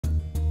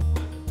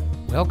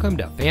Welcome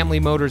to Family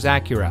Motors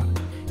Acura,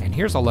 and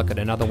here's a look at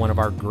another one of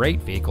our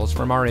great vehicles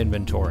from our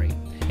inventory.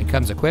 It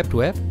comes equipped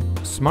with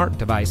smart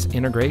device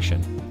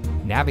integration,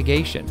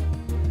 navigation,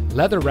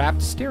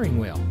 leather-wrapped steering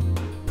wheel,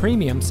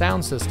 premium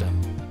sound system,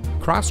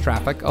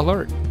 cross-traffic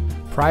alert,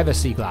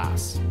 privacy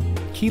glass,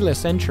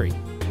 keyless entry,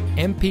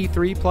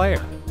 MP3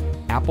 player,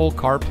 Apple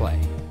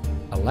CarPlay,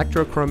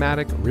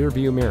 electrochromatic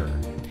rear-view mirror,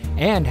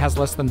 and has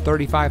less than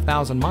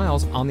 35,000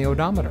 miles on the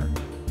odometer.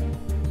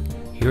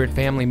 Here at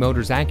Family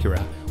Motors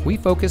Acura, we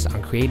focus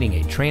on creating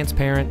a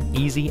transparent,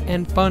 easy,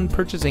 and fun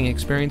purchasing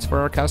experience for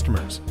our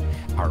customers.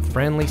 Our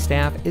friendly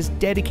staff is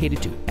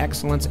dedicated to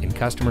excellence in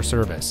customer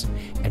service.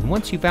 And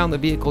once you found the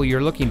vehicle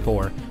you're looking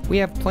for, we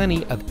have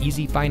plenty of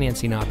easy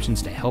financing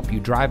options to help you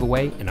drive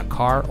away in a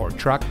car or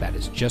truck that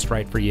is just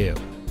right for you.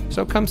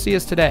 So come see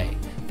us today.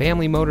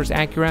 Family Motors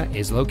Acura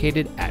is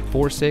located at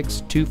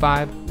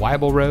 4625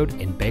 Wible Road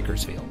in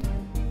Bakersfield.